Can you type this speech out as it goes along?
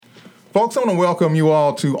Folks, I want to welcome you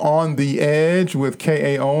all to On the Edge with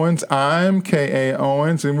K.A. Owens. I'm K.A.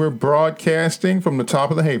 Owens, and we're broadcasting from the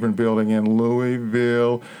top of the Haven Building in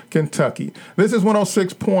Louisville, Kentucky. This is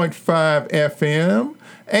 106.5 FM,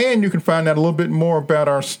 and you can find out a little bit more about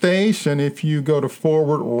our station if you go to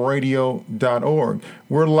forwardradio.org.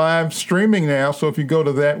 We're live streaming now, so if you go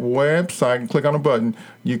to that website and click on a button,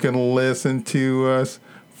 you can listen to us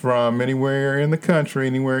from anywhere in the country,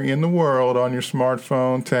 anywhere in the world, on your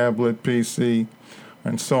smartphone, tablet, PC,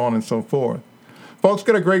 and so on and so forth. Folks,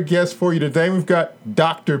 got a great guest for you today. We've got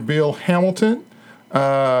Dr. Bill Hamilton,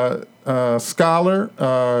 scholar,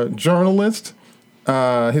 journalist,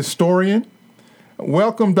 historian.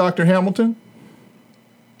 Welcome, Dr. Hamilton.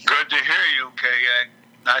 Good to hear you, K.A.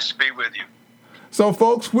 Nice to be with you. So,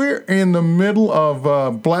 folks, we're in the middle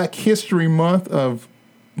of Black History Month of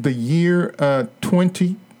the year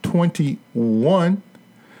 2021,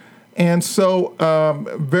 and so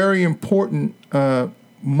very important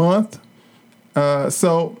month.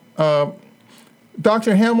 Dr.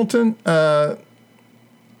 Hamilton,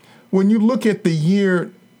 when you look at the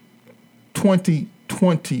year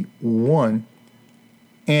 2021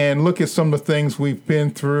 and look at some of the things we've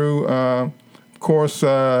been through, of course,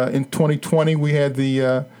 in 2020 we had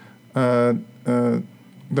the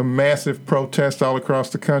massive protests all across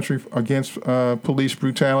the country against police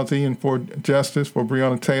brutality and for justice for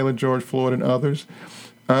Breonna Taylor, George Floyd, and others.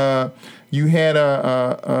 You had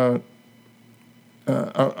a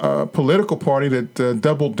political party that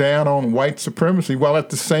doubled down on white supremacy, while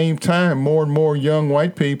at the same time more and more young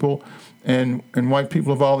white people and white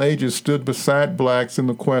people of all ages stood beside blacks in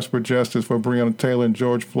the quest for justice for Breonna Taylor and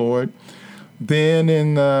George Floyd.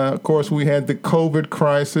 Then, of course, we had the COVID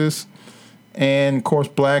crisis, and, of course,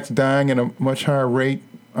 blacks dying at a much higher rate,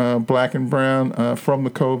 black and brown, from the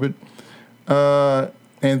COVID.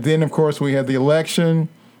 And then, of course, we had the election,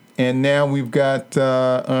 and now we've got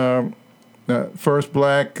first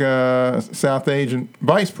black South Asian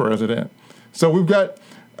vice president. So we've got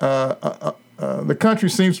the country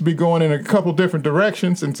seems to be going in a couple different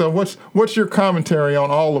directions. And so what's your commentary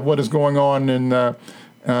on all of what is going on and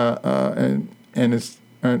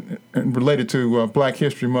related to Black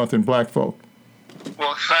History Month and black folk?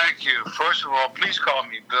 Well, thank you. First of all, please call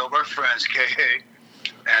me Bill. We're friends, K.A.,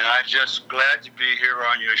 and I'm just glad to be here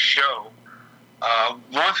on your show.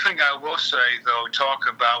 One thing I will say, though, talk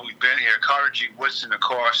about, we've been here, Carter G. Woodson, of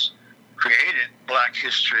course, created Black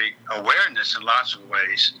history awareness in lots of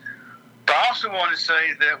ways. But I also want to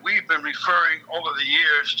say that we've been referring over the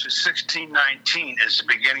years to 1619 as the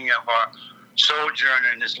beginning of our sojourn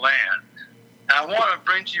in this land. And I want to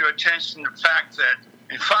bring to your attention the fact that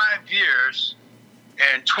in 5 years,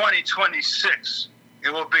 in 2026,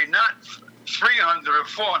 it will be not 300 or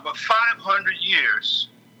 400, but 500 years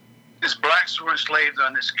as blacks were enslaved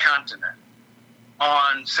on this continent.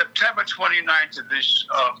 On September 29th of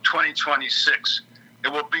 2026,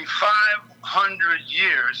 it will be 500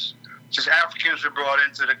 years since Africans were brought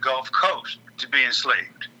into the Gulf Coast to be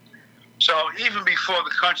enslaved. So even before the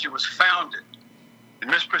country was founded, the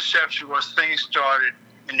misperception was things started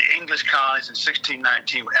in the English colonies in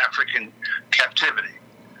 1619 with African captivity.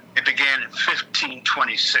 It began in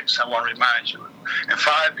 1526. I want to remind you, in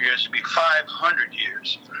 5 years, it'll be 500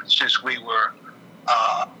 years since we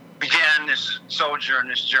began this sojourn,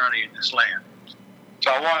 this journey in this land.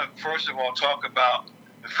 So I want to, first of all, talk about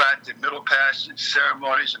the fact that Middle Passage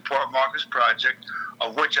Ceremonies and Port Marcus Project,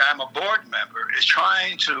 of which I'm a board member, is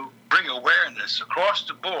trying to bring awareness across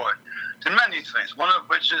the board to many things, one of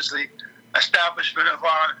which is the establishment of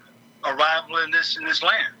our arrival in this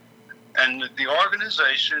land. And the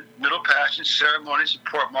organization, Middle Passage Ceremonies and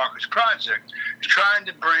Port Marcus Project, is trying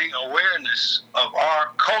to bring awareness of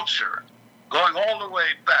our culture going all the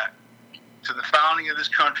way back to the founding of this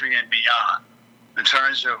country and beyond, in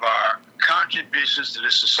terms of our contributions to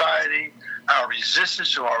this society, our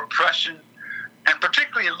resistance to our oppression. And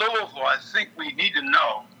particularly in Louisville, I think we need to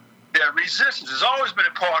know that resistance has always been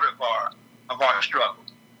a part of our struggle.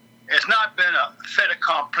 It's not been a fait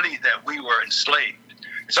accompli that we were enslaved.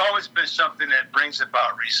 It's always been something that brings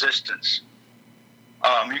about resistance.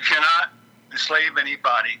 You cannot enslave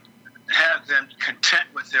anybody and have them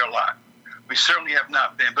content with their lot. We certainly have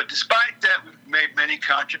not been. But despite that, we've made many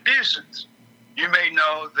contributions. You may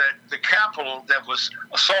know that the Capitol that was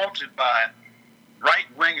assaulted by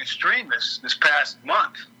right-wing extremists this past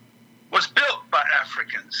month was built by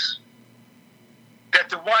Africans. That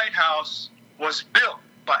the White House was built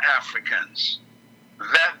by Africans.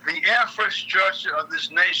 That the infrastructure of this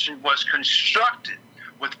nation was constructed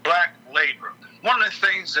with black labor. One of the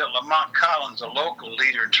things that Lamont Collins, a local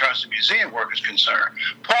leader in terms of museum work, is concerned,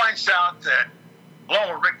 points out that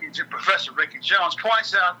along with Professor Ricky Jones,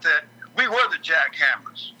 points out that we were the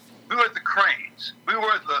jackhammers. We were the cranes. We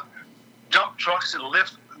were the dump trucks and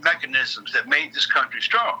lift mechanisms that made this country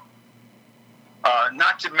strong.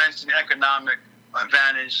 Not to mention the economic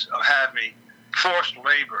advantage of having forced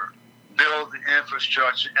labor build the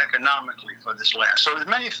infrastructure economically for this land. So there's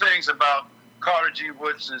many things about Carter G.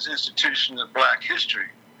 Woodson's institution of Black history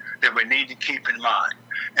that we need to keep in mind.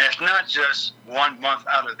 And it's not just 1 month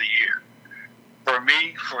out of the year. For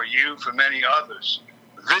me, for you, for many others,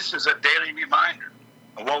 this is a daily reminder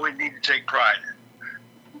of what we need to take pride in.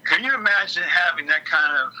 Can you imagine having that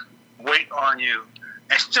kind of weight on you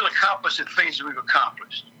and still accomplish the things that we've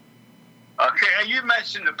accomplished? Okay, and you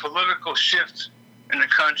mentioned the political shift in the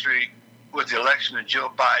country with the election of Joe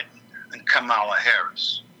Biden and Kamala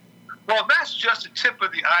Harris. Well, that's just the tip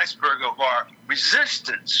of the iceberg of our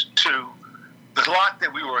resistance to the lot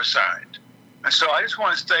that we were assigned. And so I just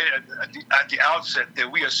want to state at the outset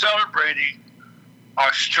that we are celebrating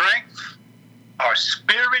our strength, our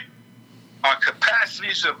spirit, our capacity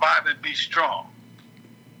to survive and be strong.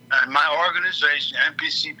 And my organization,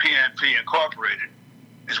 NPCPNP Incorporated,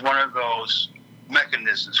 is one of those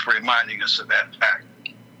mechanisms for reminding us of that fact.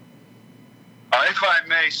 If I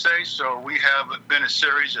may say so, we have been a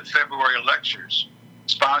series of February lectures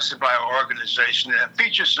sponsored by our organization that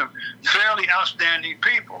features some fairly outstanding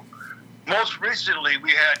people. Most recently,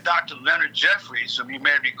 we had Dr. Leonard Jeffries, whom you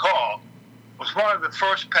may recall, was one of the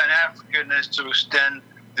first Pan-Africanists to extend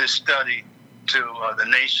this study to the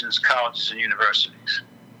nation's colleges and universities.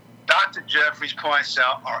 Dr. Jeffries points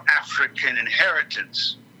out our African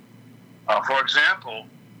inheritance. For example,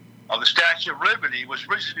 the Statue of Liberty was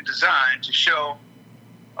originally designed to show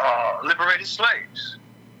liberated slaves.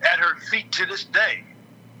 At her feet to this day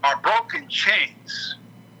are broken chains,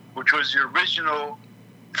 which was the original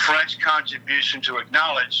French contribution to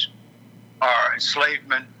acknowledge our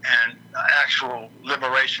enslavement and actual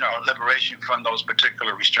liberation, our liberation from those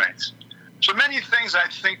particular restraints. So many things I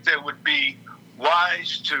think that would be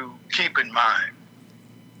wise to keep in mind.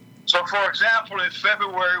 So, for example, in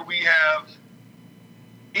February,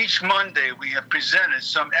 each Monday, we have presented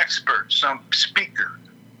some expert, some speaker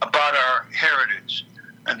about our heritage.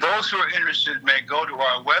 And those who are interested may go to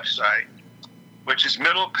our website, which is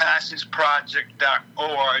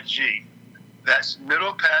middlepassageproject.org. That's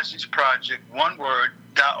middlepassageproject, one word,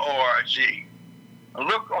 .org.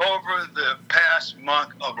 Look over the past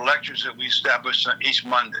month of lectures that we established on each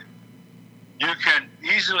Monday. You can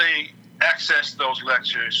easily access those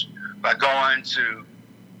lectures by going to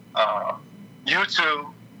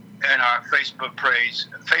YouTube and our Facebook page,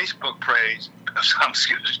 our Facebook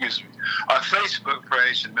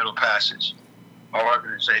page in Middle Passage. Our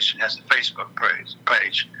organization has a Facebook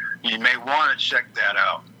page. You may want to check that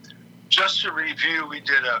out. Just to review, we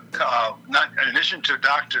did in addition to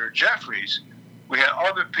Dr. Jeffries, we had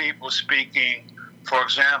other people speaking. For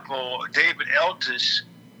example, David Eltis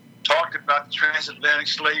talked about the transatlantic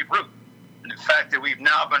slave route and the fact that we've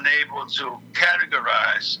now been able to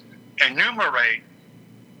categorize, enumerate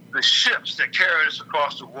the ships that carried us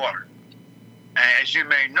across the water. And as you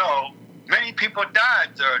may know, many people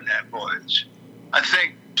died during that voyage. I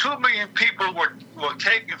think 2 million people were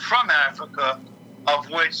taken from Africa, of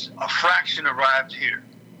which a fraction arrived here.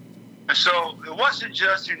 And so it wasn't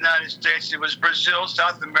just the United States, it was Brazil,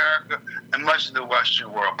 South America, and much of the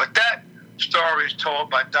Western world. But that story is told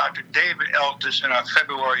by Dr. David Eltis in our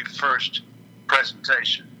February 1st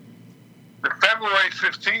presentation. The February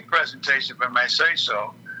 15th presentation, if I may say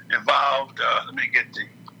so, involved, let me get the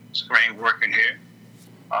screen working here,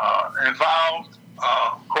 of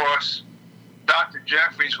course, Dr.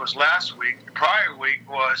 Jeffries was last week. The prior week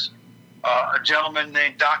was a gentleman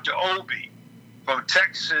named Dr. Obi from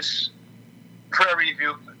Texas Prairie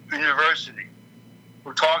View University,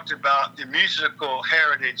 who talked about the musical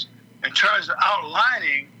heritage in terms of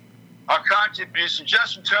outlining our contribution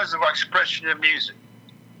just in terms of our expression of music.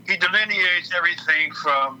 He delineates everything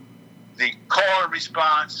from the call and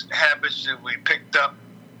response habits that we picked up,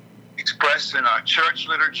 expressed in our church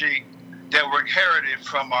liturgy, that were inherited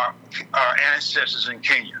from our ancestors in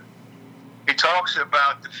Kenya. He talks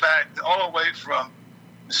about the fact that all the way from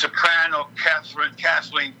the soprano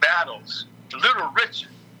Kathleen Battles to Little Richard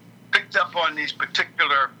picked up on these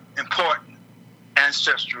particular important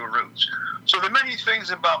ancestral roots. So there are many things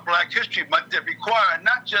about Black History Month that require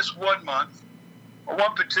not just 1 month or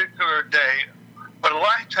one particular day, but a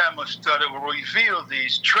lifetime of study will reveal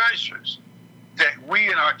these treasures that we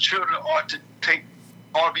and our children ought to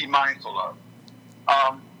be mindful of.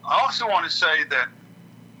 I also want to say that,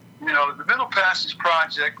 the Middle Passage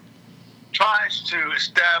Project tries to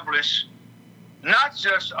establish not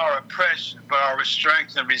just our oppression, but our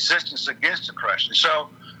strength and resistance against oppression. So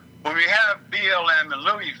when we have BLM in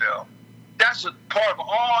Louisville, that's a part of an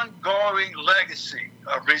ongoing legacy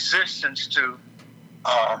of resistance to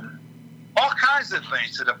all kinds of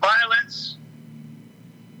things, to the violence,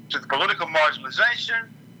 to the political marginalization,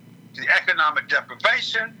 to the economic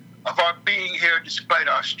deprivation of our being here despite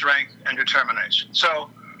our strength and determination. So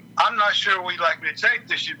I'm not sure we'd like me to take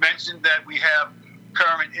this. You mentioned that we have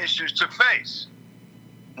current issues to face.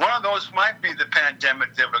 One of those might be the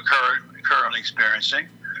pandemic that we're currently experiencing.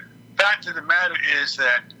 Fact of the matter is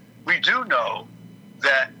that we do know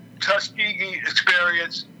that Tuskegee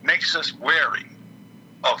experience makes us wary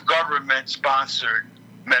of government-sponsored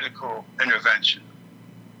medical intervention.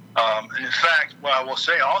 And in fact, what I will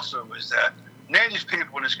say also is that Native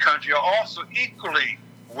people in this country are also equally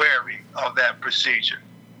wary of that procedure.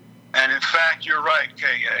 And in fact, you're right,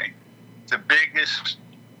 K.A., the biggest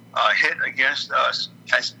hit against us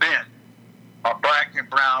has been our black and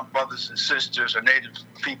brown brothers and sisters or Native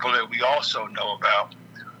people that we also know about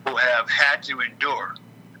who have had to endure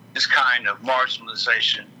this kind of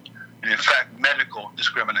marginalization and, in fact, medical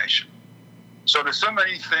discrimination. So there's so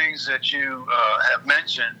many things that you have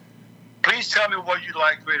mentioned. Please tell me what you'd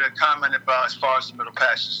like me to comment about as far as the Middle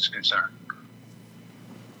Passage is concerned.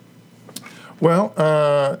 Well,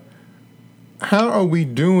 how are we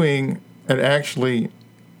doing at actually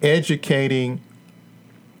educating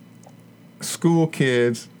school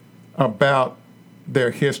kids about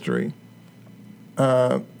their history?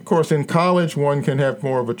 Of course, in college, one can have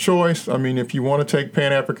more of a choice. I mean, if you want to take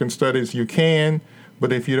Pan-African Studies, you can,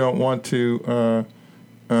 but if you don't want to,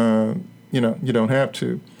 you don't have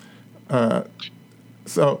to.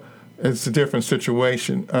 So it's a different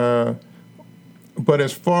situation. But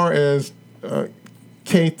as far as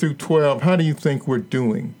K through 12, how do you think we're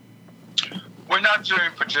doing? We're not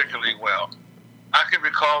doing particularly well. I can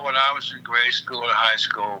recall when I was in grade school and high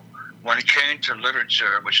school, when it came to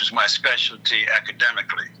literature, which is my specialty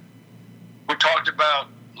academically, we talked about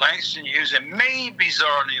Langston Hughes and maybe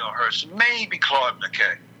Zora Neale Hurston, maybe Claude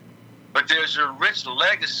McKay. But there's a rich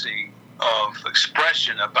legacy of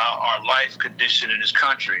expression about our life condition in this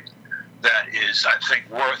country that is, I think,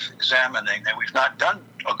 worth examining, and we've not done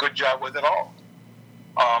a good job with it all.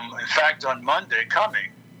 In fact, on Monday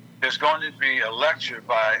coming, there's going to be a lecture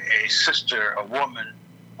by a sister, a woman,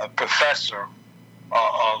 a professor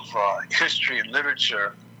of history and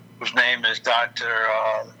literature, whose name is Dr.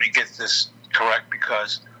 Let me get this correct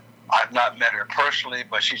because I've not met her personally,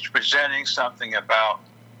 but she's presenting something about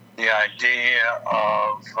the idea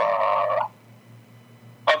of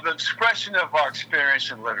the expression of our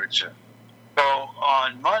experience in literature. So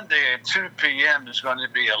on Monday at 2 p.m., there's going to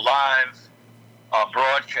be a live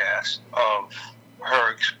broadcast of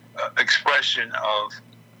her expression of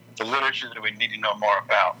the literature that we need to know more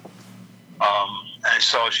about. And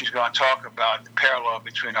so she's going to talk about the parallel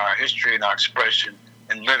between our history and our expression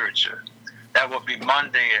in literature. That will be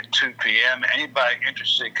Monday at 2 p.m. Anybody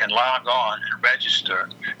interested can log on and register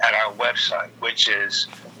at our website, which is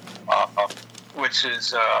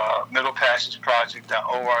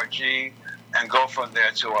middlepassageproject.org, and go from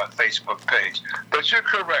there to our Facebook page. But you're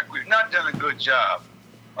correct. We've not done a good job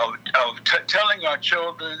of telling our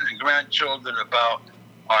children and grandchildren about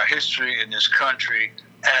our history in this country,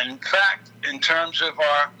 and in fact, in terms of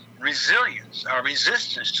our resilience, our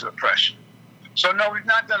resistance to oppression. So no, we've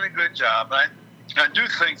not done a good job. I do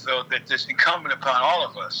think, though, that it's incumbent upon all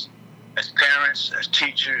of us, as parents, as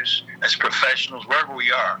teachers, as professionals, wherever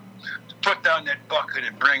we are, to put down that bucket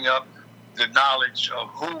and bring up the knowledge of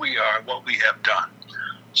who we are and what we have done.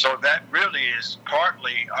 So that really is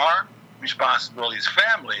partly our responsibility as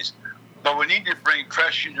families, but we need to bring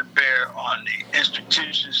pressure to bear on the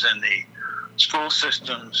institutions and the school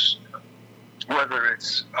systems, whether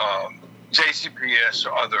it's JCPS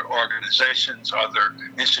or other organizations, other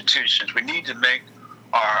institutions. We need to make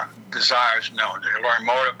our desires known, to learn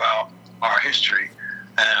more about our history.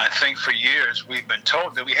 And I think for years we've been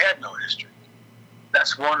told that we had no history.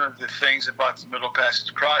 That's one of the things about the Middle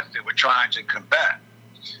Passage Project that we're trying to combat.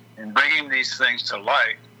 In bringing these things to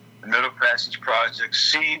light, the Middle Passage Project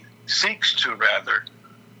seeks to rather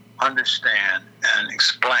understand and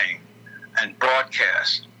explain and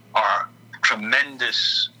broadcast our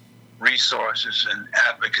tremendous resources and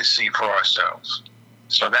advocacy for ourselves.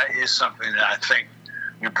 So that is something that I think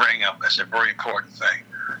you bring up as a very important thing.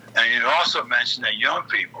 And you also mentioned that young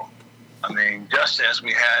people, I mean, just as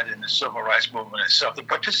we had in the civil rights movement itself, the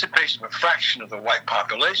participation of a fraction of the white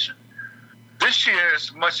population. This year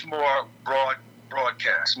is much more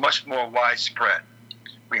broadcast, much more widespread.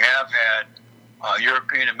 We have had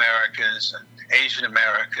European Americans and Asian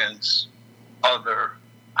Americans other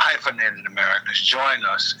hyphenated Americans join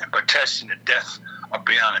us in protesting the death of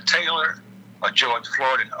Breonna Taylor, of George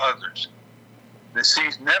Floyd, and others. It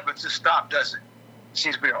seems never to stop, does it? It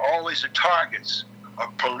seems we are always the targets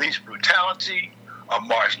of police brutality, of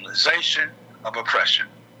marginalization, of oppression.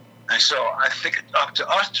 And so I think it's up to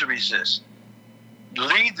us to resist,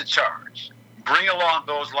 lead the charge, bring along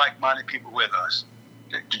those like-minded people with us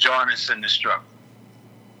to join us in this struggle.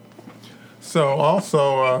 So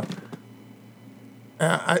also,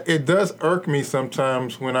 it does irk me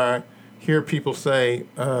sometimes when I hear people say,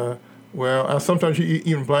 sometimes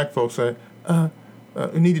even black folks say,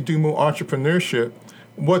 we need to do more entrepreneurship.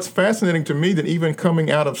 What's fascinating to me that even coming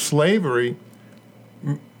out of slavery,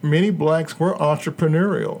 many blacks were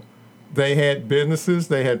entrepreneurial. They had businesses,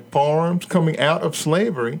 they had farms coming out of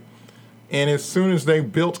slavery, and as soon as they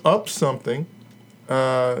built up something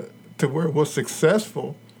to where it was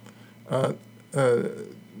successful, 9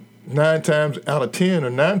 times out of 10,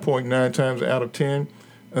 or 9.9 times out of 10,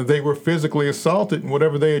 they were physically assaulted, and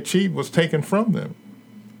whatever they achieved was taken from them.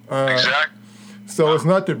 Exactly. So it's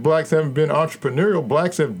not that blacks haven't been entrepreneurial.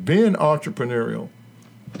 Blacks have been entrepreneurial.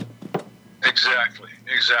 Exactly.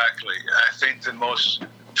 I think the most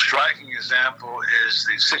striking example is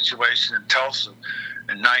the situation in Tulsa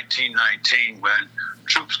in 1919 when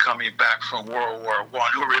troops coming back from World War I,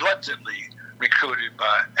 who were reluctantly recruited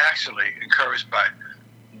actually encouraged by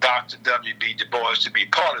Dr. W.B. Du Bois to be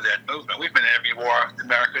part of that movement. We've been in every war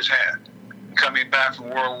America's had. Coming back from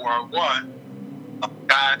World War I,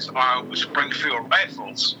 guys armed with Springfield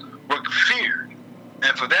rifles were feared.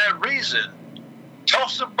 And for that reason,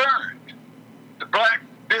 Tulsa burned. The black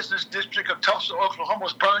business district of Tulsa, Oklahoma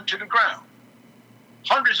was burned to the ground.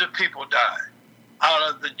 Hundreds of people died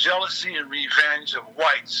out of the jealousy and revenge of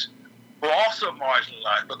whites who were also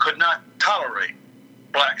marginalized but could not tolerate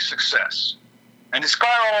black success. And despite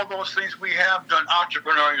all those things, we have done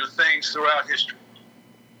entrepreneurial things throughout history,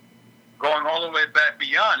 going all the way back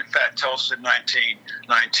beyond, in fact, Tulsa in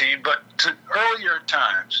 1919, but to earlier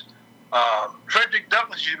times. Frederick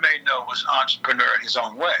Douglass, you may know, was an entrepreneur in his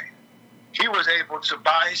own way. He was able to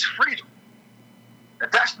buy his freedom.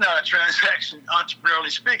 If that's not a transaction,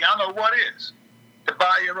 entrepreneurially speaking, I don't know what is. To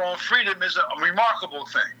buy your own freedom is a remarkable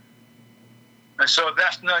thing. And so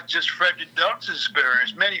that's not just Frederick Douglass'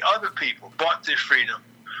 experience. Many other people bought their freedom,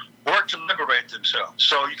 worked to liberate themselves.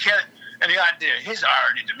 So you can't, and the idea, his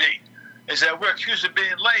irony to me, is that we're accused of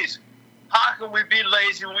being lazy. How can we be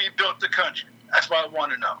lazy when we built the country? That's what I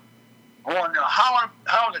want to know. I want to know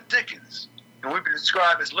how in the dickens can we be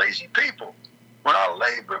described as lazy people when our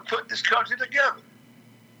labor put this country together?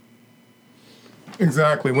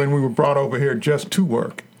 Exactly, when we were brought over here just to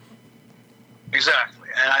work. Exactly.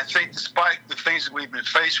 And I think despite the things that we've been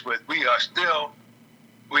faced with, we are still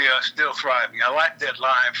thriving. I like that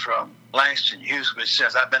line from Langston Hughes, which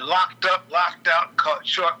says, I've been locked up, locked out, caught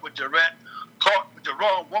short with the rent, caught with the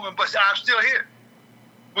wrong woman, but I'm still here.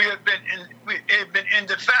 We have been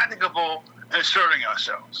indefatigable in asserting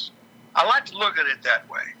ourselves. I like to look at it that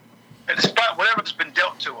way. And despite whatever's been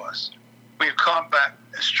dealt to us, we've come back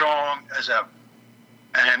as strong as ever.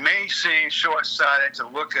 And it may seem short-sighted to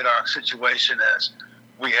look at our situation as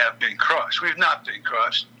we have been crushed. We've not been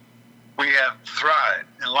crushed. We have thrived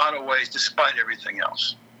in a lot of ways despite everything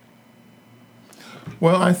else.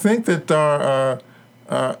 Well, I think that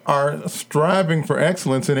our striving for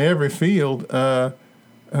excellence in every field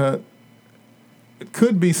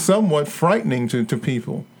could be somewhat frightening to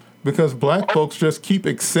people, because black folks just keep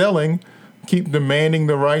excelling, keep demanding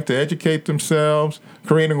the right to educate themselves,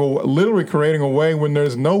 literally creating a way when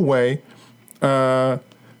there's no way. And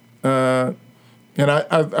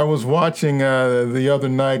I was watching the other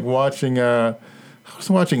night, I was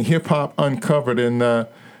watching Hip Hop Uncovered, and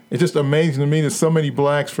it's just amazing to me that so many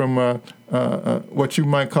blacks from what you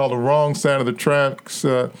might call the wrong side of the tracks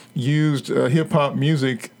used hip hop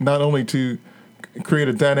music not only to create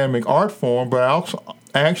a dynamic art form, but also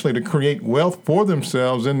actually to create wealth for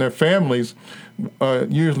themselves and their families,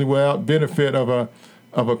 usually without benefit of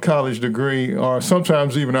a college degree or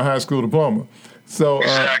sometimes even a high school diploma. So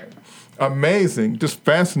amazing, just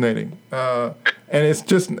fascinating, and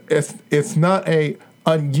it's not a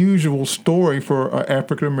unusual story for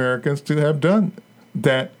African Americans to have done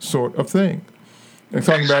that sort of thing. And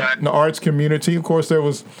talking about the arts community, of course, there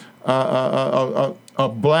was a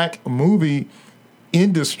black movie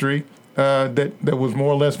industry that was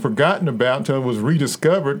more or less forgotten about until it was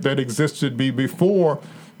rediscovered, that existed before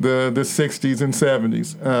the 60s and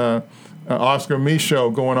 70s. Oscar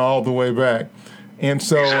Michaud going all the way back. And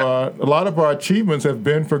so a lot of our achievements have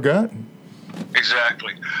been forgotten.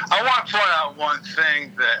 Exactly. I want to point out one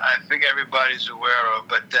thing that I think everybody's aware of,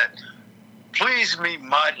 but that pleased me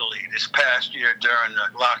mightily this past year during the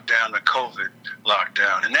lockdown, the COVID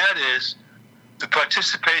lockdown, and that is the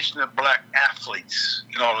participation of black athletes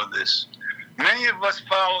in all of this. Many of us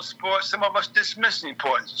follow sports, some of us dismiss the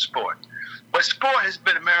importance of sport, but sport has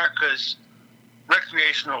been America's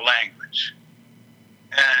recreational language.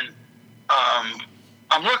 And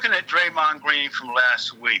I'm looking at Draymond Green from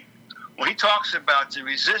last week when he talks about the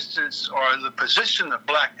resistance or the position of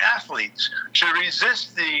black athletes to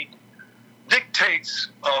resist the dictates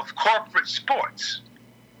of corporate sports.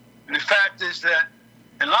 And the fact is that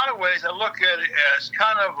in a lot of ways I look at it as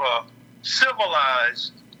kind of a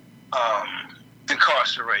civilized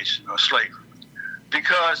incarceration or slavery,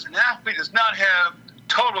 because an athlete does not have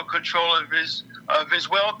total control of his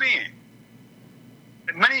well-being.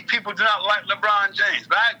 Many people do not like LeBron James,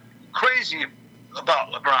 but I'm crazy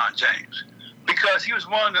about LeBron James because he was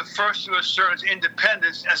one of the first to assert his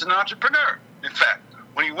independence as an entrepreneur, in fact,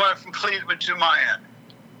 when he went from Cleveland to Miami.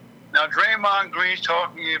 Now, Draymond Green's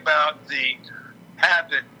talking about the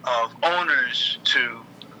habit of owners to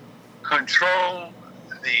control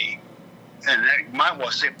and you might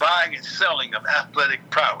want to say buying and selling of athletic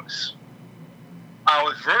prowess. I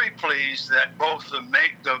was very pleased that both the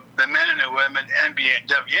men and the women, NBA and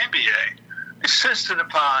WNBA, insisted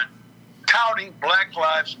upon touting Black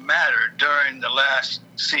Lives Matter during the last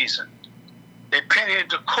season. They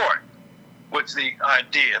pinioned the court with the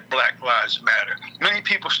idea of Black Lives Matter. Many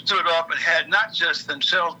people stood up and had not just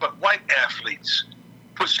themselves, but white athletes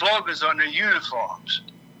put slogans on their uniforms,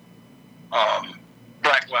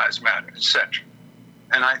 Black Lives Matter, etc.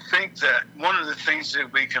 And I think that one of the things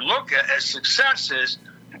that we can look at as success is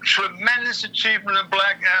the tremendous achievement of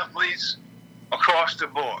black athletes across the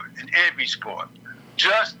board in every sport.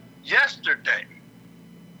 Just yesterday,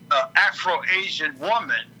 an Afro-Asian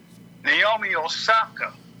woman, Naomi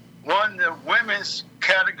Osaka, won the women's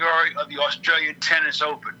category of the Australian Tennis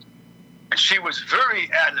Open. And she was very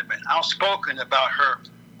adamant, outspoken about her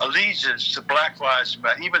allegiance to Black Lives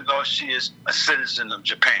Matter, even though she is a citizen of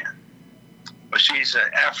Japan. But she's an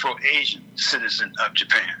Afro-Asian citizen of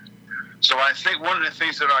Japan. So I think one of the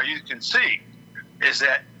things that our youth can see is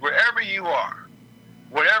that wherever you are,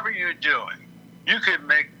 whatever you're doing, you can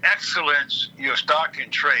make excellence your stock in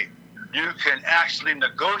trade. You can actually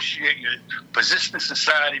negotiate your position in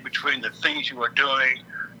society between the things you are doing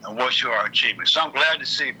and what you are achieving. So I'm glad to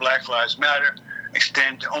see Black Lives Matter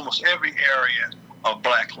extend to almost every area of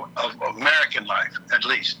American life, at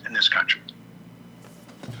least in this country.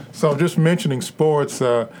 So just mentioning sports,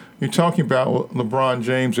 you're talking about LeBron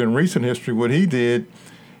James in recent history. What he did,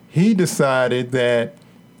 he decided that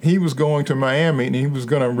he was going to Miami and he was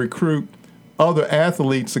going to recruit other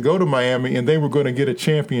athletes to go to Miami, and they were going to get a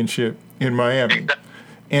championship in Miami.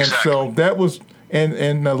 And so that was, and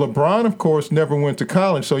LeBron, of course, never went to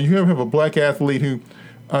college. So you have a black athlete who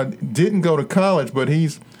didn't go to college, but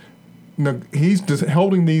he's just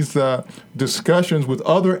holding these discussions with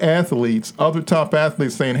other athletes, other top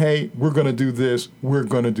athletes, saying, hey, we're going to do this, we're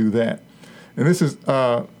going to do that. And this is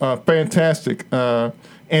fantastic. And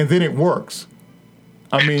then it works.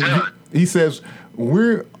 I mean, he says,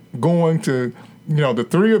 we're going to, the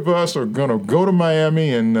three of us are going to go to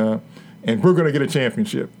Miami and we're going to get a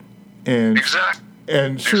championship. And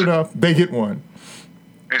and sure enough, they get one.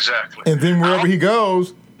 Exactly. And then wherever he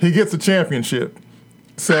goes, he gets a championship.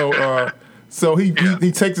 So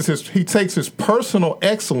he takes his personal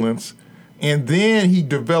excellence, and then he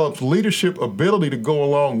develops leadership ability to go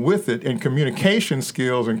along with it, and communication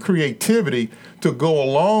skills and creativity to go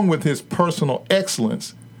along with his personal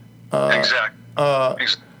excellence. And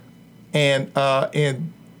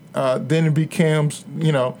then it becomes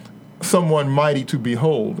someone mighty to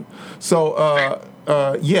behold. So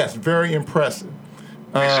yes, very impressive.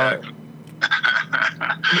 Exactly.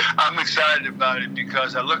 I'm excited about it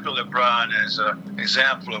because I look at LeBron as an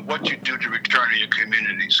example of what you do to return to your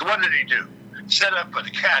community. So what did he do? Set up an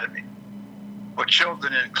academy for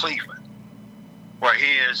children in Cleveland, where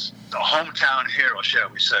he is the hometown hero, shall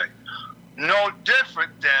we say. No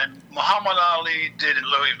different than Muhammad Ali did in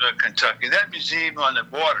Louisville, Kentucky. That museum on the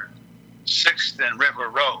border, 6th and River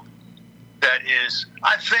Road, that is,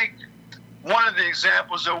 I think, one of the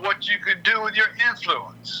examples of what you could do with your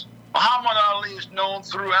influence. Muhammad Ali is known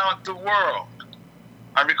throughout the world.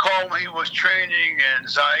 I recall when he was training in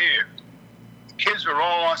Zaire, kids were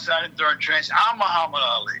all outside him during training. I'm Muhammad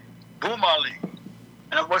Ali, Boom Ali.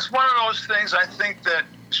 And it was one of those things I think that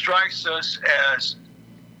strikes us as,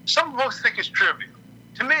 some of us think it's trivial.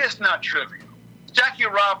 To me, it's not trivial. Jackie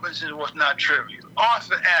Robinson was not trivial.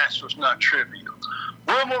 Arthur Ashe was not trivial.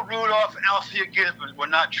 Wilma Rudolph and Althea Gibbons were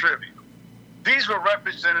not trivial. These were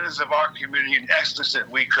representatives of our community in excellence that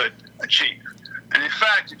we could achieve. And in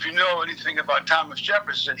fact, if you know anything about Thomas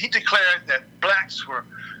Jefferson, he declared that blacks were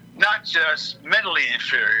not just mentally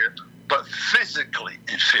inferior, but physically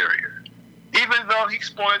inferior. Even though he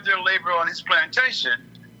exploited their labor on his plantation,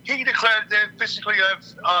 he declared them physically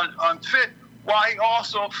unfit, while he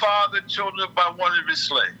also fathered children by one of his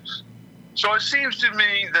slaves. So it seems to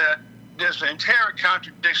me that there's an inherent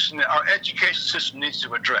contradiction that our education system needs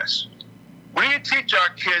to address. We need to teach our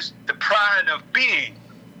kids the pride of being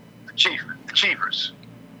achievers,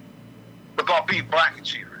 about being black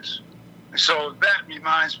achievers. And so that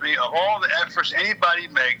reminds me of all the efforts anybody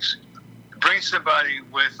makes to bring somebody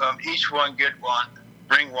with each one get one,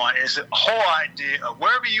 bring one. It's the whole idea of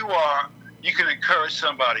wherever you are, you can encourage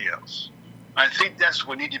somebody else. I think that's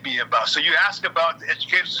what we need to be about. So you ask about the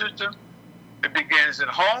education system, it begins at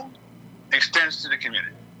home, extends to the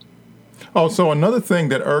community. Oh, so another thing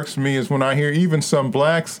that irks me is when I hear even some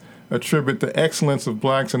blacks attribute the excellence of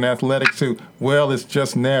blacks in athletics to, well, it's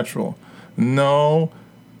just natural. No,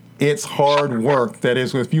 it's hard work. That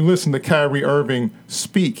is, if you listen to Kyrie Irving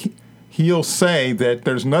speak, he'll say that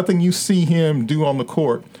there's nothing you see him do on the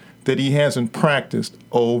court that he hasn't practiced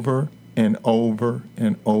over and over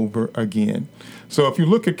and over again. So if you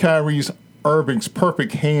look at Kyrie Irving's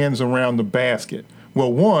perfect hands around the basket,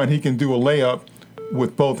 well, one, he can do a layup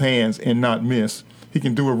with both hands and not miss. He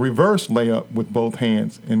can do a reverse layup with both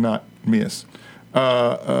hands and not miss. He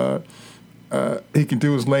can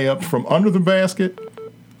do his layup from under the basket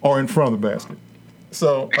or in front of the basket.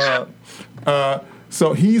 So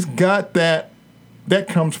he's got that. That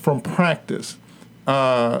comes from practice.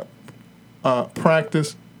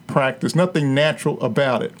 Practice. Nothing natural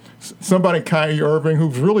about it. Somebody, Kyrie Irving,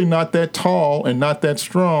 who's really not that tall and not that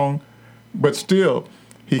strong, but still,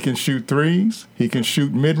 he can shoot threes. He can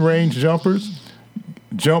shoot mid-range jumpers.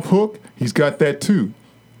 Jump hook, he's got that too.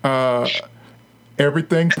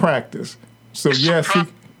 Everything practice. So yes, he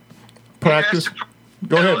practice.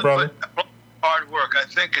 Go ahead, brother. Hard work. I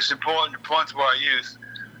think it's important to point to our youth.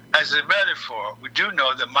 As a metaphor, we do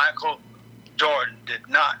know that Michael Jordan did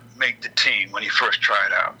not make the team when he first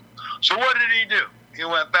tried out. So what did he do? He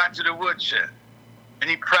went back to the woodshed. And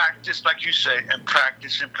he practiced, like you say, and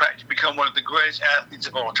practiced, to become one of the greatest athletes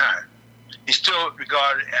of all time. He's still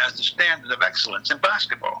regarded as the standard of excellence in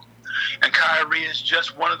basketball. And Kyrie is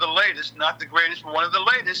just one of the latest, not the greatest, but one of the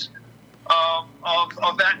latest of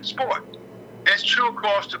that sport. And it's true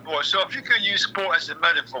across the board. So if you can use sport as a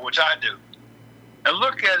metaphor, which I do, and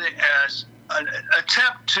look at it as an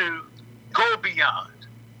attempt to go beyond.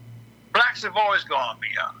 Blacks have always gone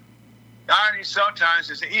beyond. The irony sometimes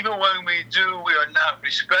is that even when we do, we are not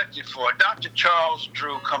respected for it. Dr. Charles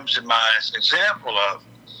Drew comes to mind as an example of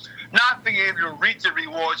not being able to reap the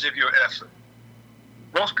rewards of your effort.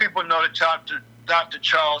 Most people know that Dr.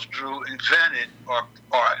 Charles Drew invented or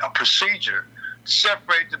a procedure to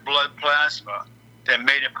separate the blood plasma that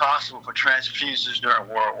made it possible for transfusions during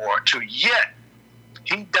World War II. Yet,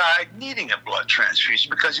 he died needing a blood transfusion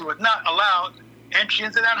because he was not allowed entry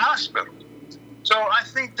into that hospital. So I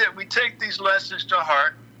think that we take these lessons to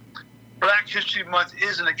heart. Black History Month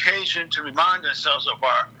is an occasion to remind ourselves of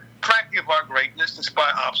our greatness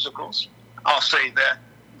despite obstacles. I'll say that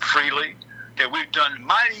freely, that we've done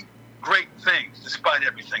mighty great things despite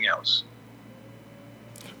everything else.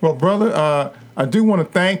 Well, brother, I do want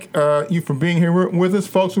to thank you for being here with us.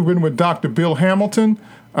 Folks, we've been with Dr. Bill Hamilton,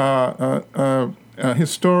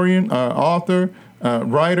 historian, author,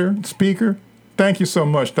 writer, speaker. Thank you so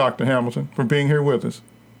much, Dr. Hamilton, for being here with us.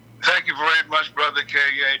 Thank you very much, Brother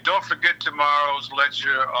K.A. Don't forget tomorrow's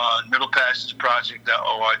lecture on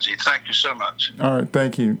middlepassageproject.org. Thank you so much. All right,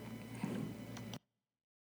 thank you.